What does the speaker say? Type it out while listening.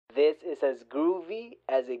This is as groovy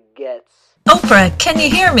as it gets. Oprah, Can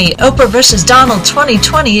You Hear Me? Oprah vs. Donald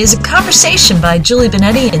 2020 is a conversation by Julie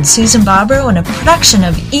Benetti and Susan Barbaro and a production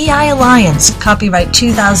of EI Alliance, copyright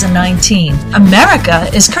 2019. America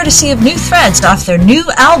is courtesy of New Threads off their new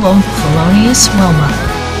album, Felonious Wilma.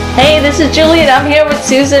 Hey, this is Julie and I'm here with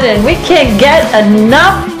Susan, and we can't get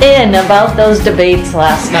enough in about those debates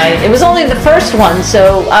last night. It was only the first one,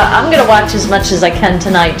 so I'm going to watch as much as I can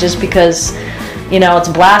tonight just because, you know, it's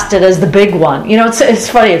blasted as the big one. You know, it's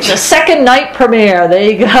funny. It's a second night premiere. There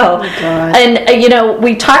you go. Oh my God. And, you know,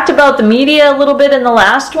 we talked about the media a little bit in the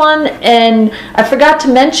last one, and I forgot to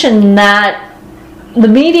mention that the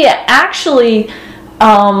media actually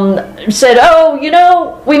said, oh, you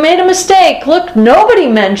know, we made a mistake. Look, nobody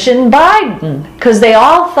mentioned Biden, because they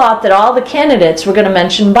all thought that all the candidates were going to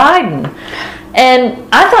mention Biden. And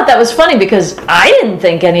I thought that was funny because I didn't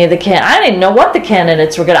think any of the I didn't know what the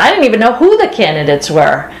candidates were going to. I didn't even know who the candidates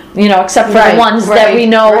were, you know, except for the ones that we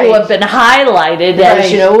know who have been highlighted as,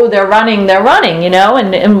 you know, they're running, you know,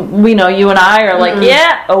 and we know you and I are like,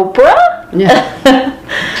 yeah, Oprah? Yeah.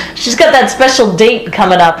 She's got that special date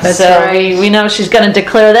coming up, so we know she's going to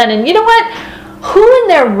declare that. And you know what? Who in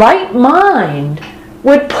their right mind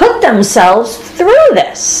would put themselves through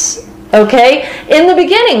this? Okay, in the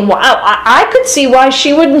beginning, I could see why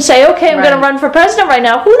she wouldn't say, okay, I'm going to run for president right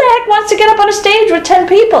now. Who the heck wants to get up on a stage with 10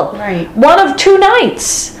 people? Right. One of two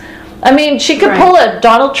nights. I mean, she could pull a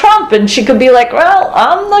Donald Trump, and she could be like, well,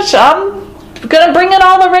 I'm going to bring in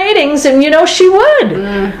all the ratings, and, you know, she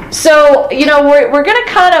would. So, you know, we're going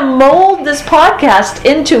to kind of mold this podcast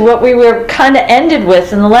into what we were kind of ended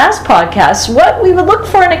with in the last podcast, what we would look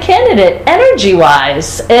for in a candidate,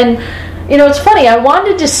 energy-wise. And you know, it's funny, I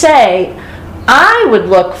wanted to say I would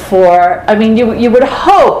look for, I mean, you would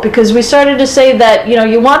hope, because we started to say that, you know,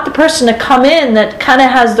 you want the person to come in that kind of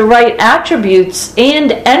has the right attributes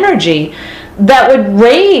and energy that would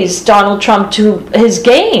raise Donald Trump to his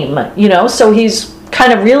game, you know, so he's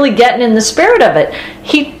kind of really getting in the spirit of it.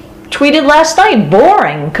 He tweeted last night,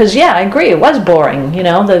 boring, because, yeah, I agree, it was boring, you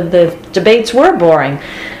know, the debates were boring.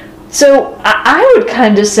 So I would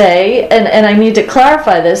kind of say, and I need to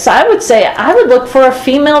clarify this, I would say I would look for a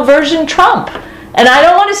female version Trump. And I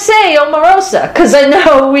don't want to say Omarosa, because I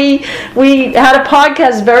know we had a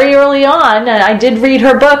podcast very early on, and I did read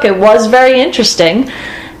her book. It was very interesting.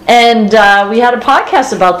 And we had a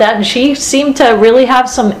podcast about that, and she seemed to really have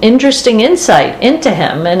some interesting insight into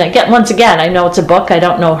him. And again, once again, I know it's a book, I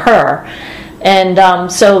don't know her. And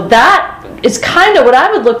so that is kind of what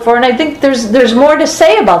I would look for, and I think there's more to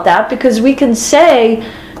say about that, because we can say,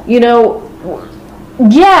 you know,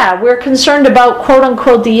 yeah, we're concerned about quote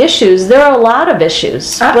unquote the issues. There are a lot of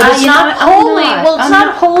issues, but it's not wholly. Well, it's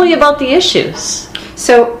not wholly about the issues.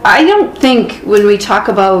 So I don't think when we talk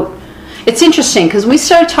about, it's interesting because we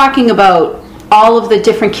started talking about all of the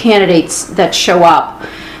different candidates that show up.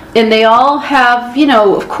 And they all have, you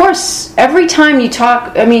know, of course, every time you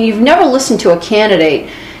talk, I mean, you've never listened to a candidate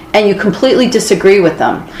and you completely disagree with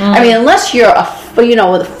them. I mean, unless you're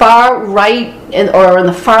the far right or on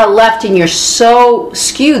the far left and you're so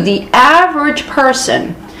skewed, the average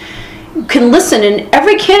person can listen and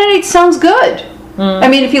every candidate sounds good. I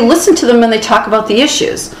mean, if you listen to them when they talk about the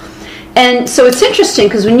issues. And so it's interesting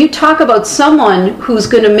because when you talk about someone who's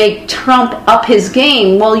going to make Trump up his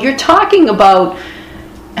game, well, you're talking about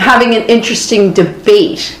having an interesting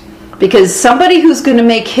debate, because somebody who's going to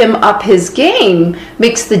make him up his game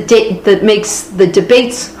makes the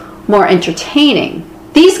debates more entertaining.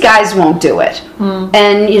 These guys won't do it.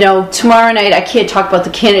 And, you know, tomorrow night I can't talk about the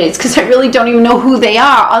candidates because I really don't even know who they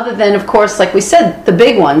are, other than, of course, like we said, the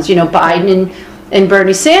big ones, you know, Biden and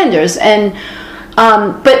Bernie Sanders. And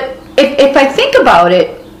but if I think about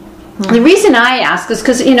it, the reason I ask is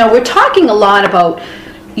because, you know, we're talking a lot about,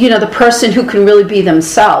 you know, the person who can really be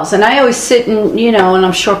themselves. And I always sit and, you know, and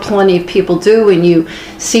I'm sure plenty of people do, when you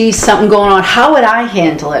see something going on, how would I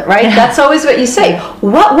handle it, right? That's always what you say.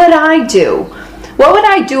 What would I do? What would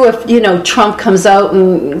I do if, you know, Trump comes out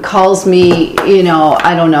and calls me, you know,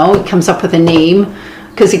 I don't know, he comes up with a name,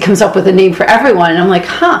 because he comes up with a name for everyone. And I'm like,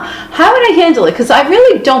 how would I handle it? Because I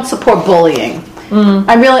really don't support bullying.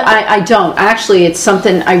 I don't. Actually, it's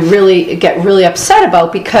something I really get really upset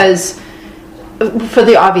about, because for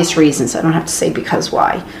the obvious reasons. I don't have to say because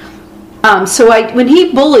why. So when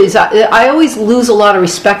he bullies, I always lose a lot of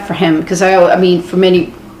respect for him, because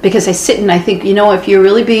because I sit and I think, you know, if you're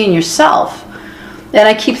really being yourself, and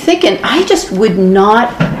I keep thinking, I just would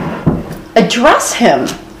not address him.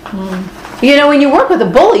 You know, when you work with a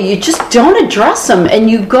bully, you just don't address them, and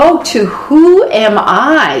you go to, who am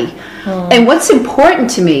I? And what's important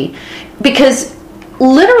to me? Because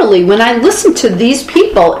literally, when I listen to these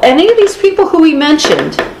people, any of these people who we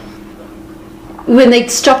mentioned, when they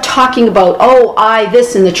stop talking about, oh, I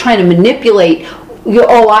this, and they're trying to manipulate,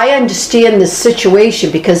 oh, I understand this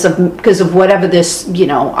situation because of whatever this,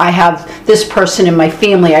 I have this person in my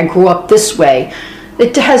family, I grew up this way.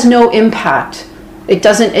 It has no impact. It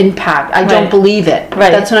doesn't impact. I don't believe it.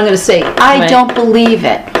 Right. That's what I'm going to say. I don't believe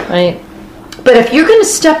it. Right. But if you're going to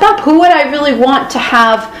step up, who would I really want to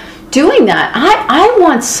have doing that? I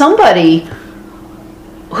want somebody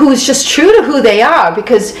who's just true to who they are,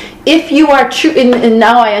 because if you are true, and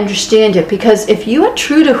now I understand it, because if you are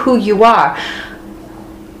true to who you are,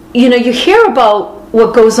 you hear about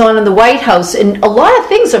what goes on in the White House, and a lot of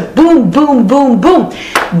things are boom, boom, boom, boom.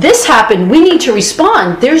 This happened, we need to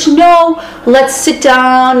respond. There's no, let's sit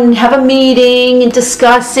down and have a meeting and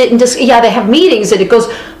discuss it, and they have meetings and it goes,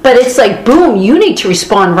 but it's like, boom, you need to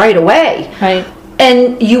respond right away. Right.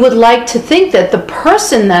 And you would like to think that the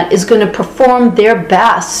person that is going to perform their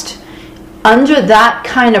best under that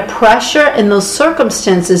kind of pressure in those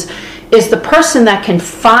circumstances is the person that can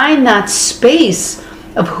find that space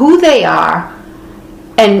of who they are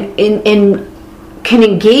and can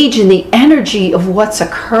engage in the energy of what's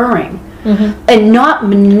occurring, and not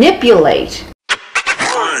manipulate.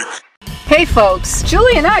 Hey folks,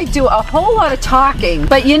 Julie and I do a whole lot of talking,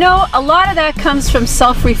 but a lot of that comes from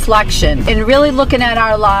self-reflection and really looking at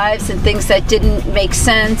our lives and things that didn't make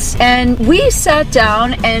sense. And we sat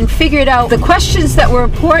down and figured out the questions that were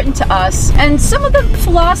important to us and some of the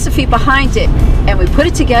philosophy behind it. And we put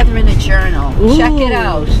it together in a journal. Ooh. Check it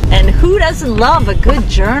out. And who doesn't love a good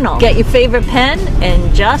journal? Get your favorite pen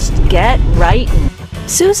and just get writing.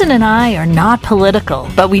 Susan and I are not political,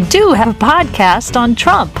 but we do have a podcast on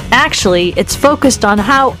Trump. Actually, it's focused on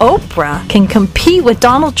how Oprah can compete with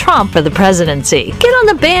Donald Trump for the presidency. Get on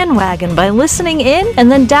the bandwagon by listening in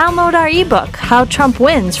and then download our ebook, How Trump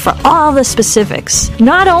Wins, for all the specifics.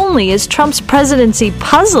 Not only is Trump's presidency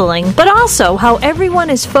puzzling, but also how everyone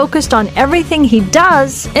is focused on everything he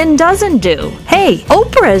does and doesn't do. Hey,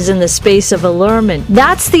 Oprah is in the space of allurement.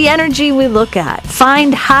 That's the energy we look at.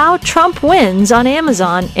 Find How Trump Wins on Amazon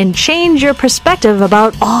and change your perspective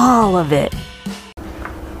about all of it.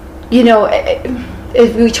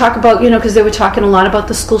 If we talk about, because they were talking a lot about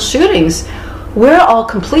the school shootings, we're all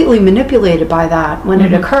completely manipulated by that when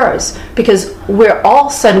it occurs, because we're all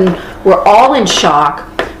in shock,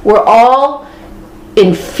 we're all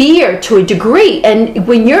in fear to a degree, and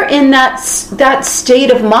when you're in that state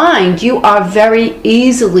of mind, you are very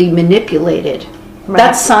easily manipulated. Right.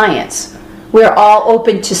 That's science. We're all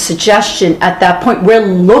open to suggestion at that point. We're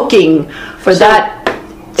looking for that.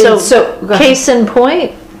 So case in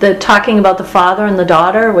point, talking about the father and the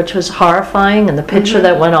daughter, which was horrifying, and the picture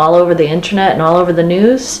that went all over the internet and all over the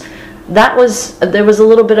news, there was a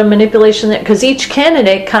little bit of manipulation there, because each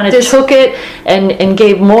candidate kind of took it and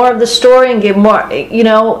gave more of the story and gave more,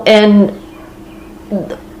 and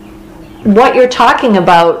what you're talking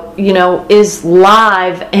about, is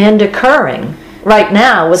live and occurring right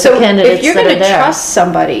now with the candidates that are there. So if you're going to trust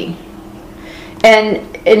somebody,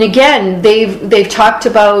 and again, they've talked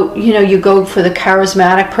about, you go for the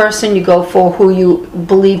charismatic person, you go for who you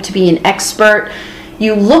believe to be an expert.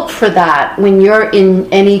 You look for that when you're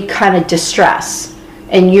in any kind of distress,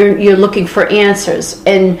 and you're looking for answers.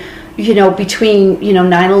 And between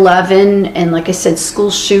 9/11 and, like I said, school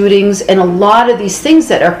shootings and a lot of these things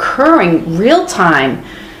that are occurring real time.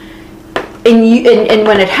 And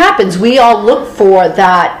when it happens, we all look for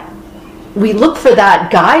that. We look for that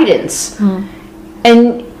guidance.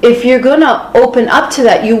 And if you're going to open up to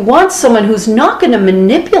that, you want someone who's not going to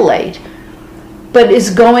manipulate, but is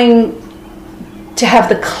going to have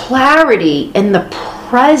the clarity and the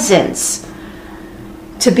presence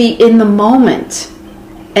to be in the moment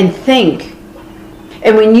and think.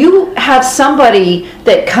 And when you have somebody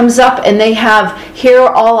that comes up and they have, here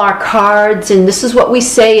are all our cards, and this is what we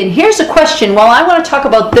say, and here's a question, well, I want to talk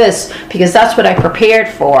about this because that's what I prepared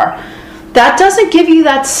for. That doesn't give you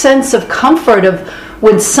that sense of comfort of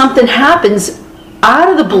when something happens out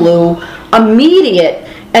of the blue, immediate,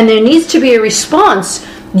 and there needs to be a response.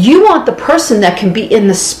 You want the person that can be in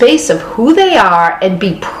the space of who they are and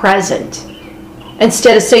be present.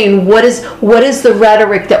 Instead of saying, what is the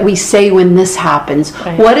rhetoric that we say when this happens?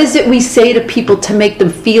 Right. What is it we say to people to make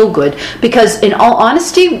them feel good? Because in all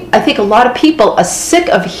honesty, I think a lot of people are sick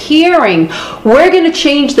of hearing, we're going to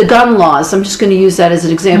change the gun laws. I'm just going to use that as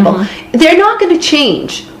an example. They're not going to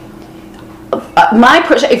change.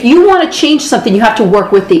 If you want to change something, you have to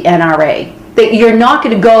work with the NRA. You're not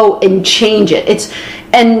going to go and change it.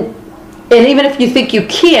 And even if you think you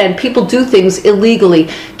can, people do things illegally.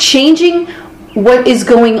 Changing what is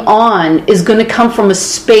going on is going to come from a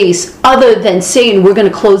space other than saying we're going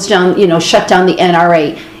to close down, shut down the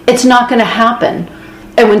NRA. It's not going to happen.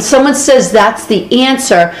 And when someone says that's the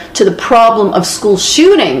answer to the problem of school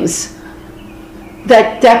shootings,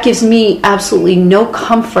 that gives me absolutely no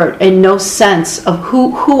comfort and no sense of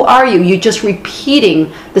who are you? You're just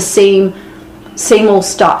repeating the same old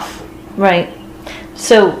stuff. Right.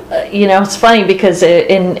 So, it's funny because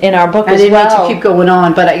in our book as well... I didn't mean to keep going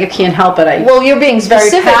on, but I can't help it. Well, you're being very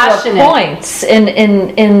passionate. With points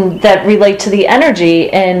in that relate to the energy.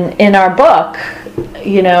 And in our book,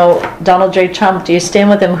 Donald J. Trump, do you stand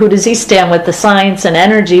with him? Who does he stand with? The science and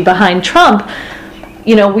energy behind Trump.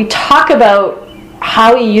 We talk about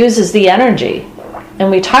how he uses the energy. And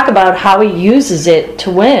we talk about how he uses it to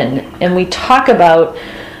win. And we talk about,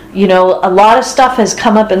 a lot of stuff has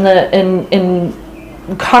come up in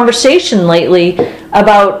conversation lately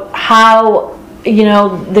about how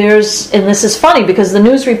there's, and this is funny because the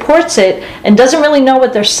news reports it and doesn't really know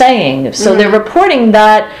what they're saying, so they're reporting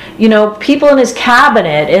that people in his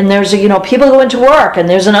cabinet, and there's people going to work and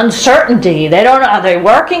there's an uncertainty, they don't know, are they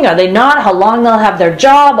working, are they not, how long they'll have their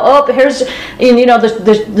job, here's, and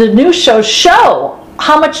the news shows show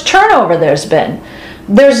how much turnover there's been.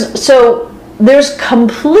 There's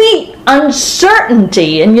complete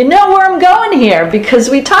uncertainty, and you know where I'm going here because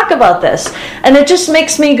we talk about this, and it just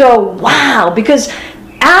makes me go, wow, because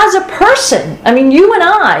as a person, you and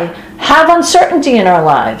I have uncertainty in our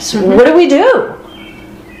lives. What do?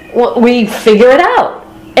 Well, we figure it out,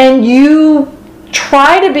 and you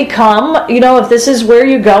try to become, if this is where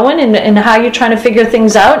you're going and how you're trying to figure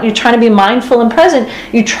things out, you're trying to be mindful and present,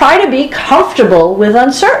 you try to be comfortable with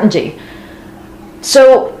uncertainty.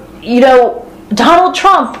 So, Donald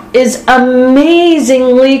Trump is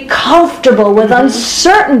amazingly comfortable with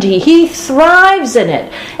uncertainty. He thrives in it.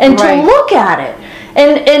 And to look at it,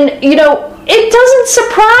 and it doesn't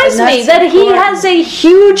surprise me that he has a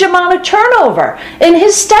huge amount of turnover in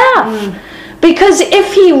his staff. Because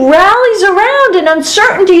if he rallies around and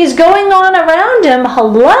uncertainty is going on around him,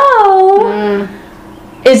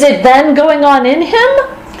 is it then going on in him?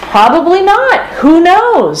 Probably not. Who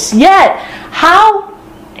knows? Yet, how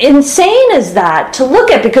insane is that to look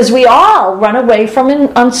at, because we all run away from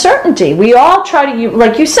uncertainty. We all try to,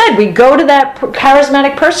 like you said, we go to that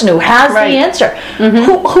charismatic person who has the answer.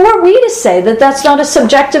 Who are we to say that that's not a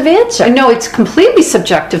subjective answer? No, it's completely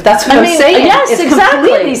subjective. That's what I'm saying. Yes, it's exactly.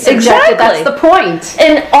 Completely subjective. That's the point.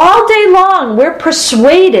 And all day long, we're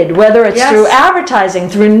persuaded, whether it's through advertising,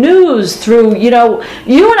 through news, through, you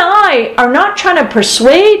and I are not trying to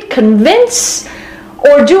persuade, convince,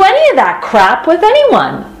 or do any of that crap with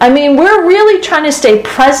anyone. We're really trying to stay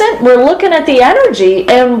present. We're looking at the energy,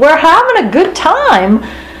 and we're having a good time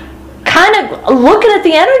kind of looking at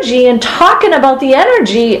the energy and talking about the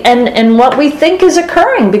energy and what we think is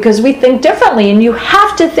occurring, because we think differently, and you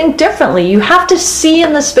have to think differently. You have to see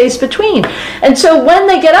in the space between. And so when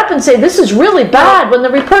they get up and say, this is really bad, when the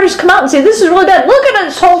reporters come out and say, this is really bad, look at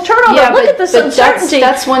this whole turnover, look at this uncertainty.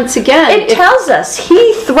 That's once again. It tells us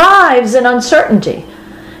he thrives in uncertainty.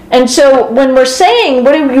 And so when we're saying,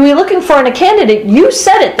 what are we looking for in a candidate, you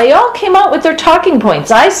said it. They all came out with their talking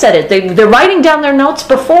points. I said it. They're writing down their notes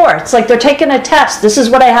before. It's like they're taking a test. This is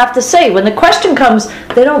what I have to say. When the question comes,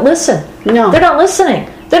 they don't listen. No. They're not listening.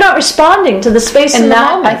 They're not responding to the space and the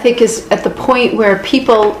moment. And that, I think, is at the point where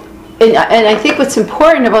people, and I think what's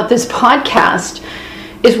important about this podcast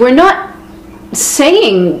is we're not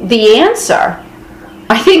saying the answer.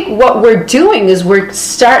 I think what we're doing is we're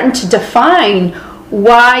starting to define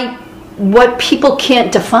what people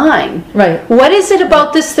can't define. Right. What is it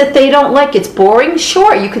about this that they don't like? It's boring?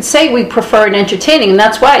 Sure, you could say we prefer it entertaining, and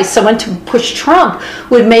that's why someone to push Trump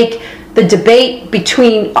would make the debate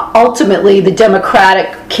between ultimately the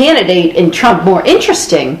Democratic candidate and Trump more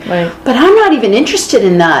interesting. Right. But I'm not even interested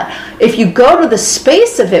in that. If you go to the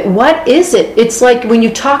space of it, what is it? It's like when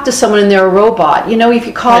you talk to someone and they're a robot. If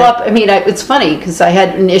you call up, it's funny because I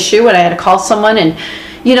had an issue and I had to call someone, and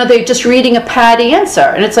they're just reading a pad answer.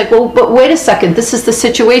 And it's like, well, but wait a second, this is the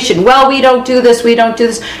situation. Well, we don't do this.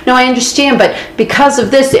 No, I understand, but because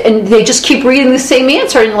of this, and they just keep reading the same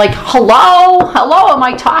answer, and like, hello, am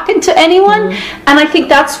I talking to anyone? And I think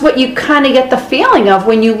that's what you kind of get the feeling of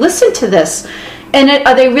when you listen to this. And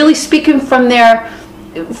are they really speaking from their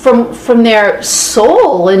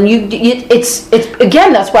soul? And it's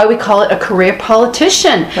again, that's why we call it a career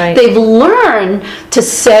politician. Right. They've learned to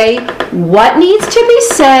say what needs to be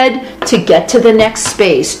said to get to the next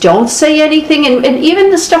space. Don't say anything, and even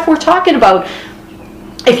the stuff we're talking about,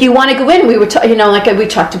 if you want to go in, we were, like we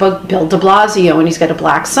talked about Bill de Blasio, and he's got a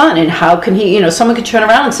black son, and how can he, someone could turn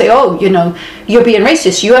around and say, oh, you're being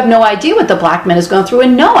racist. You have no idea what the black man has gone through.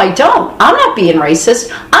 And no, I don't. I'm not being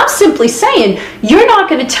racist. I'm simply saying, you're not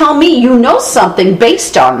going to tell me you know something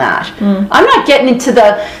based on that. I'm not getting into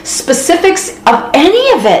the specifics of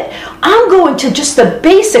any of it. I'm going to just the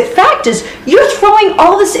basic fact is, you're throwing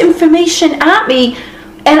all this information at me,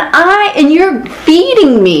 and you're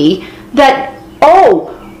feeding me that, oh,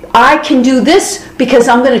 I can do this because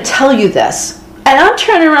I'm going to tell you this. And I'm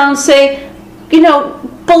turning around and say,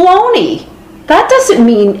 baloney. That doesn't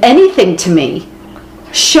mean anything to me.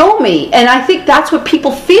 Show me. And I think that's what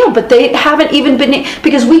people feel, but they haven't even been,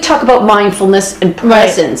 because we talk about mindfulness and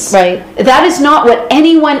presence. Right. That is not what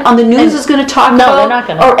anyone on the news is going to talk about. No, they're not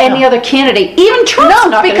going to. Or any other candidate. Even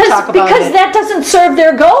Trump's not going to talk about it. Because that doesn't serve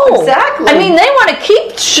their goal. Exactly. I mean, they want to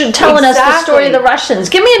keep telling us the story of the Russians.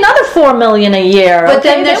 Give me another $4 million a year. But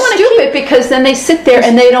then they're stupid because then they sit there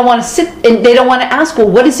and they don't want to and they don't want to ask, well,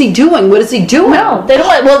 what is he doing? What is he doing? No, they don't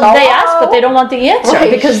want, they ask, but they don't want the answer.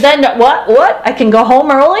 Right. Because then, what? I can go home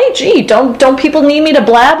early? Gee, don't people need me to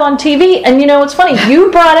blab on TV? And it's funny,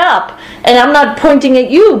 you brought up, and I'm not pointing at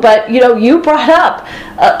you, but you brought up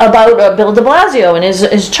about Bill de Blasio and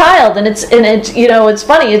his child, and it's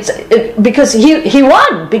funny, because he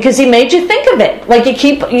won, because he made you think of it, like you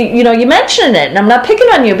keep you mentioning it, and I'm not picking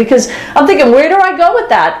on you, because I'm thinking, where do I go with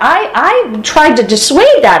that? I tried to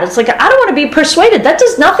dissuade that. It's like, I don't want to be persuaded. That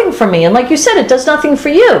does nothing for me, and like you said, it does nothing for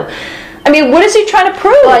you. I mean, what is he trying to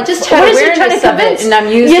prove? Well, I just had awareness of it, and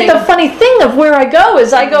I'm using... Yet the funny thing of where I go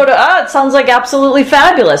is I go to, it sounds like absolutely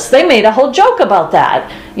fabulous. They made a whole joke about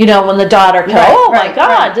that, when the daughter came, my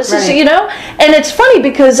God, this is, and it's funny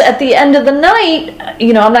because at the end of the night,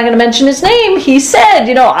 I'm not going to mention his name, he said,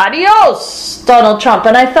 adios, Donald Trump.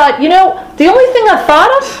 And I thought, the only thing I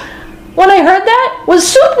thought of when I heard that was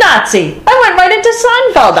Soup Nazi. I went right into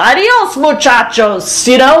Seinfeld. Adios, muchachos.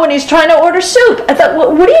 When he's trying to order soup. I thought,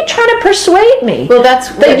 what are you trying to persuade me? Well,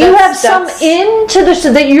 you have some into this,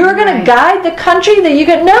 that you're going to guide the country, that you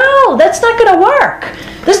go, no, that's not going to work.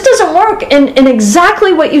 This doesn't work. And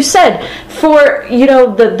exactly what you said, for,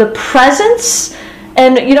 the presence.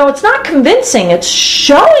 And, it's not convincing. It's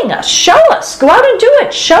showing us. Show us. Go out and do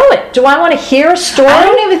it. Show it. Do I want to hear a story? I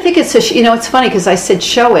don't even think it's it's funny because I said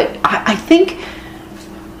show it. I think,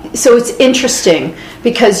 so it's interesting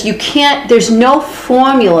because there's no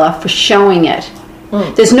formula for showing it.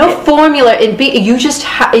 There's no formula in you just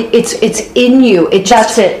it's in you. It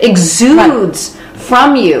just exudes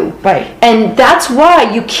from you. Right. And that's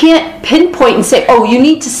why you can't pinpoint and say, oh, you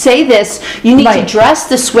need to say this, you need to dress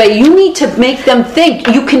this way, you need to make them think.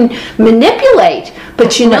 You can manipulate,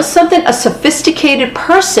 but something, a sophisticated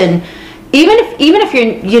person, even if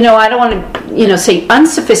you're, I don't want to, say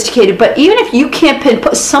unsophisticated, but even if you can't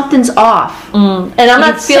pinpoint, something's off. And I'm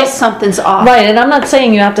not feel something's off. Right, and I'm not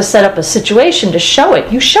saying you have to set up a situation to show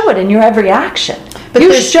it. You show it in your every action. But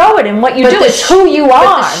you show it in what you do. It's who you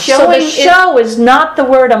are. So the show is not the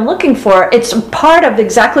word I'm looking for. It's part of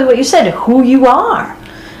exactly what you said, who you are.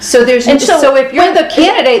 So so if you're the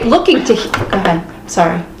candidate looking to, go ahead.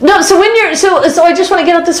 Sorry. No. So when you're so I just want to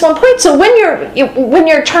get at this one point. So when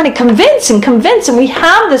you're trying to convince, and we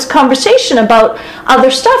have this conversation about other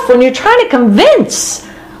stuff. When you're trying to convince,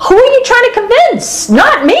 who are you trying to convince?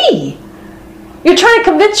 Not me. You're trying to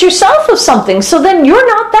convince yourself of something. So then you're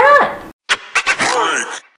not that.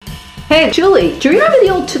 Hey, Julie, do you remember the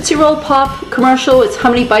old Tootsie Roll Pop commercial? It's how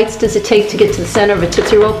many bites does it take to get to the center of a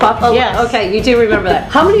Tootsie Roll Pop? Oh, yes. Okay, you do remember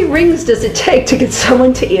that. How many rings does it take to get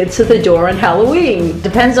someone to answer the door on Halloween?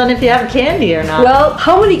 Depends on if you have candy or not. Well,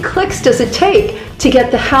 how many clicks does it take to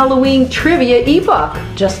get the Halloween trivia ebook?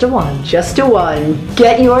 Just a one. Just a one.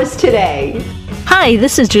 Get yours today. Hi,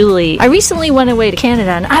 this is Julie. I recently went away to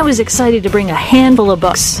Canada and I was excited to bring a handful of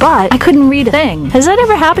books, but I couldn't read a thing. Has that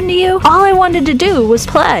ever happened to you? All I wanted to do was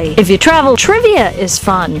play. If you travel, trivia is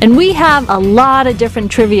fun, and we have a lot of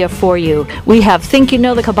different trivia for you. We have Think You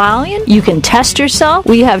Know the Kabbalion, you can test yourself,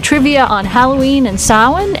 we have trivia on Halloween and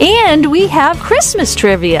Samhain, and we have Christmas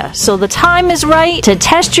trivia. So the time is right to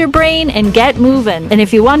test your brain and get moving. And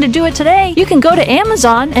if you want to do it today, you can go to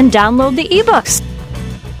Amazon and download the ebooks.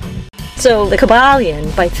 So The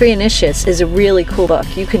Kabbalion by Three Initiates is a really cool book.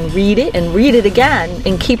 You can read it and read it again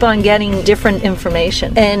and keep on getting different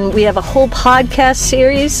information. And we have a whole podcast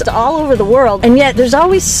series all over the world, and yet there's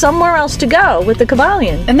always somewhere else to go with The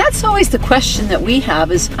Kabbalion. And that's always the question that we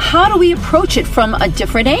have is, how do we approach it from a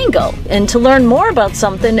different angle? And to learn more about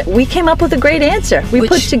something, we came up with a great answer. We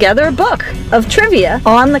put together a book of trivia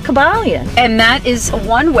on The Kabbalion. And that is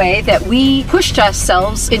one way that we pushed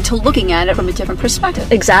ourselves into looking at it from a different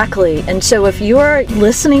perspective. Exactly. And so if you're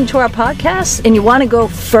listening to our podcast and you want to go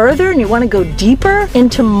further and you want to go deeper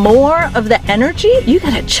into more of the energy, you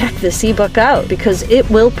got to check this ebook out because it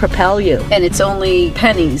will propel you. And it's only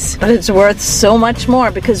pennies. But it's worth so much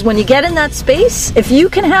more, because when you get in that space, if you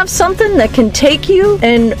can have something that can take you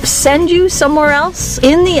and send you somewhere else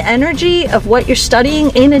in the energy of what you're studying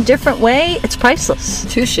in a different way, it's priceless.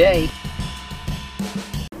 Touche.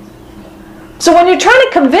 So when you're trying to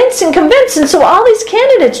convince, and so all these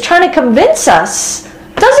candidates trying to convince us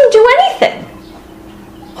doesn't do anything.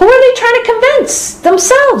 Who are they trying to convince?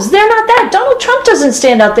 Themselves. They're not that. Donald Trump doesn't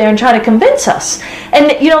stand out there and try to convince us.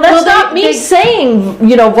 And, that's not me saying,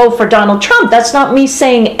 vote for Donald Trump. That's not me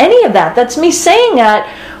saying any of that. That's me saying that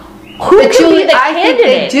who could be the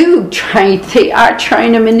candidate? They are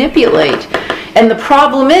trying to manipulate. And the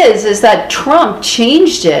problem is that Trump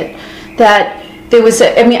changed it. That there was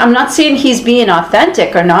I'm not saying he's being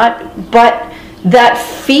authentic or not, but that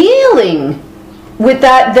feeling with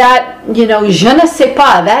that je ne sais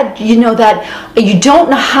pas, that that you don't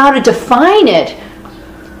know how to define it,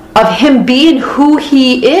 of him being who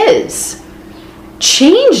he is,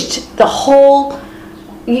 changed the whole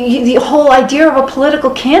idea of a political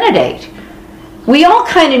candidate. We all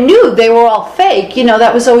kind of knew they were all fake.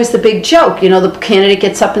 That was always the big joke. The candidate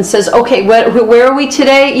gets up and says, okay, where are we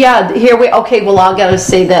today? Yeah, here we, okay, well, I'll gotta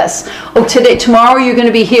say this. Oh, tomorrow you're going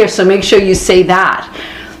to be here, so make sure you say that.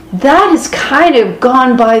 That has kind of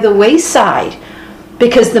gone by the wayside,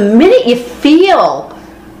 because the minute you feel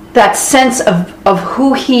that sense of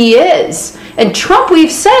who he is, and Trump,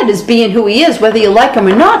 we've said, is being who he is, whether you like him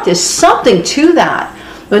or not, there's something to that.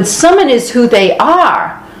 When someone is who they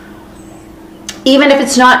are, even if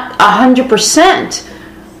it's not 100%,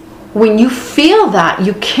 when you feel that,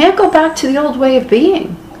 you can't go back to the old way of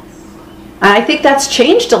being. And I think that's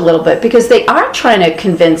changed a little bit, because they are trying to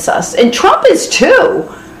convince us, and Trump is too.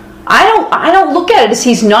 I don't look at it as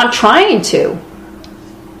he's not trying to,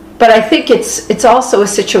 but I think it's also a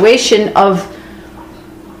situation of,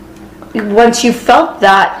 once you felt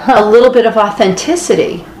that, a little bit of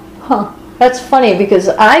authenticity. That's funny, because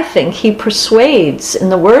I think he persuades in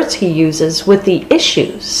the words he uses with the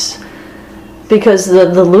issues. Because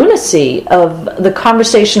the lunacy of the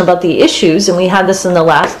conversation about the issues, and we had this in the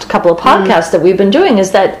last couple of podcasts that we've been doing, is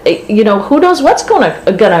that, who knows what's going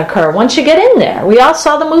to occur once you get in there. We all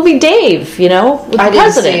saw the movie Dave, with the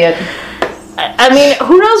president. Didn't see it. I mean,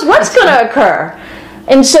 who knows what's going to occur.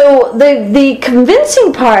 And so the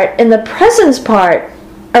convincing part and the presence part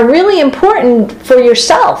are really important for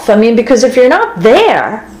yourself. I mean, because if you're not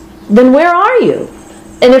there, then where are you?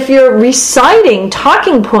 And if you're reciting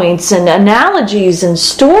talking points and analogies and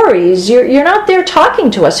stories, you're not there talking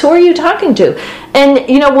to us. Who are you talking to? And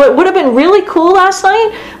what would have been really cool last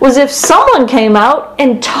night was if someone came out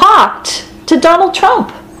and talked to Donald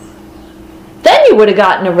Trump. Then you would have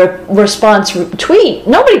gotten a response tweet.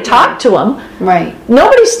 Nobody talked to him. Right.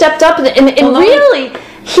 Nobody stepped up, and really,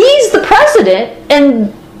 he's the president,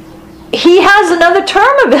 and he has another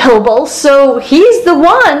term available, so he's the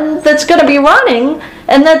one that's going to be running,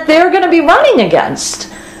 and that they're going to be running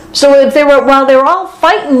against. So if while they were all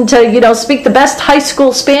fighting to, speak the best high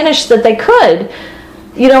school Spanish that they could,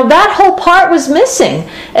 that whole part was missing.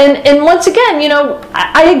 And once again,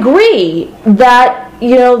 I agree that,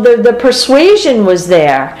 the persuasion was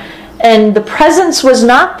there, and the presence was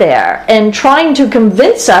not there, and trying to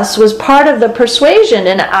convince us was part of the persuasion,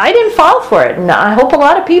 and I didn't fall for it, and I hope a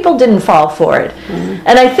lot of people didn't fall for it.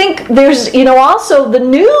 And I think there's, also the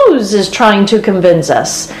news is trying to convince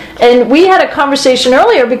us. And we had a conversation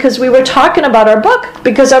earlier because we were talking about our book,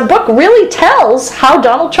 because our book really tells how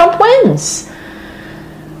Donald Trump wins,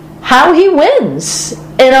 how he wins.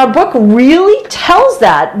 And our book really tells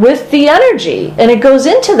that with the energy, and it goes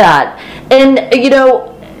into that. And,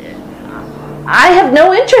 I have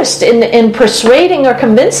no interest in persuading or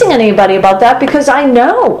convincing anybody about that, because I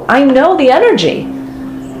know the energy.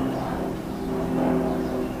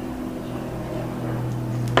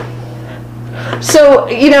 So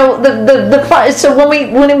so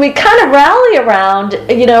when we kind of rally around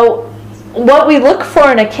what we look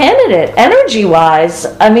for in a candidate energy wise,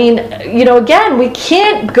 I mean, again, we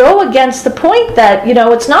can't go against the point that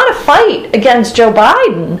it's not a fight against Joe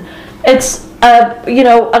Biden. It's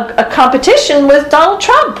a competition with Donald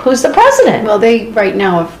Trump, who's the president. Well, they right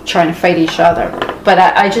now are trying to fight each other. But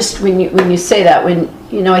I just, when you say that,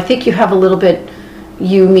 I think you have a little bit,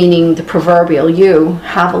 you meaning the proverbial you,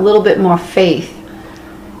 have a little bit more faith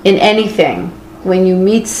in anything when you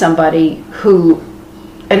meet somebody who,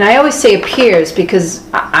 and I always say appears, because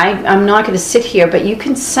I'm not going to sit here, but you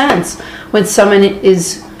can sense when someone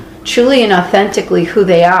is truly and authentically who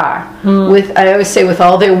they are. With, I always say, with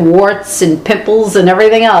all their warts and pimples and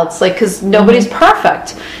everything else, like, because nobody's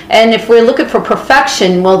perfect. And if we're looking for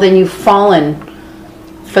perfection, well, then you've fallen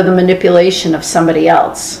for the manipulation of somebody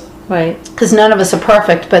else. Right. Because none of us are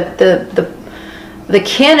perfect, but the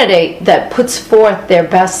candidate that puts forth their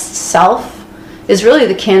best self is really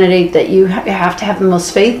the candidate that you have to have the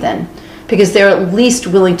most faith in, because they're at least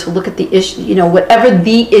willing to look at the issue, you know, whatever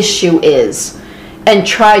the issue is, and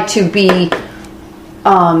try to be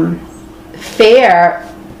fair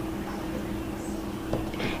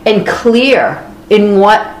and clear in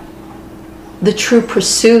what the true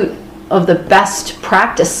pursuit of the best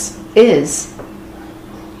practice is.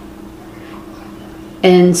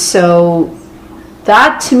 And so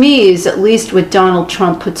that, to me, is at least what Donald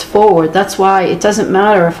Trump puts forward. That's why it doesn't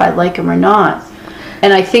matter if I like him or not.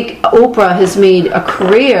 And I think Oprah has made a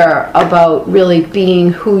career about really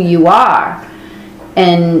being who you are.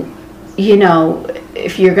 And, you know,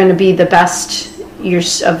 if you're going to be the best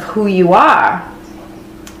of who you are,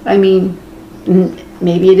 I mean,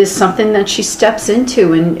 maybe it is something that she steps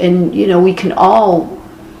into. And you know, we can all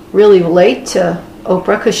really relate to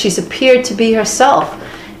Oprah because she's appeared to be herself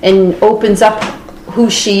and opens up who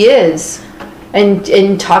she is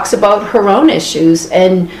and talks about her own issues.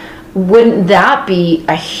 And wouldn't that be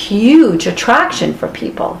a huge attraction for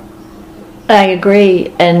people? I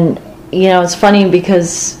agree. And, you know, it's funny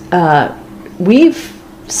because we've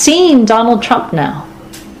seen Donald Trump now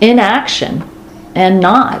in action and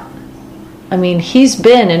not. I mean, he's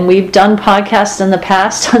been, and we've done podcasts in the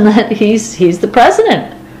past on that he's the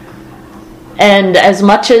president. And as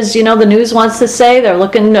much as, you know, the news wants to say they're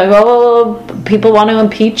looking, oh, people want to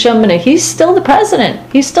impeach him, and he's still the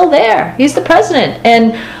president. He's still there. He's the president.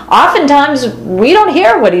 And oftentimes we don't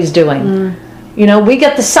hear what he's doing. You know, we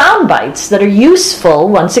get the sound bites that are useful,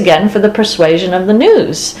 once again, for the persuasion of the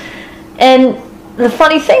news. And the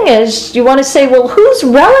funny thing is, you want to say, well, who's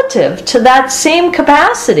relative to that same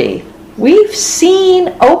capacity? We've seen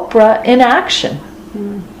Oprah in action.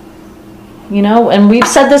 You know, and we've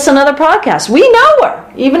said this in other podcasts. We know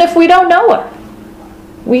her, even if we don't know her.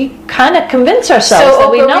 We kind of convince ourselves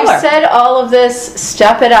that we know her. So said all of this,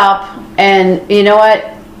 step it up, and you know what?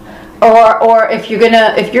 Or if you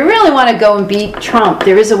really want to go and beat Trump,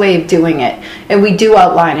 there is a way of doing it, and we do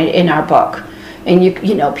outline it in our book. And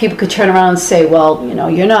you know, people could turn around and say, well, you know,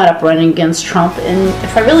 you're not up running against Trump, and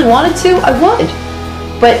if I really wanted to, I would.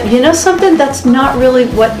 But you know something? That's not really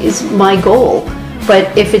what is my goal.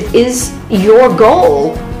 But if it is your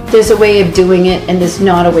goal, there's a way of doing it, and there's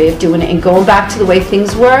not a way of doing it. And going back to the way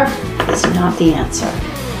things were is not the answer.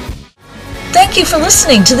 Thank you for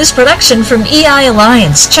listening to this production from EI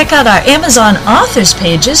Alliance. Check out our Amazon authors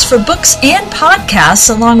pages for books and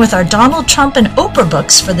podcasts, along with our Donald Trump and Oprah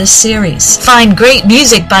books for this series. Find great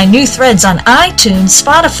music by New Threads on iTunes,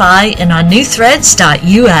 Spotify, and on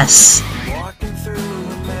newthreads.us.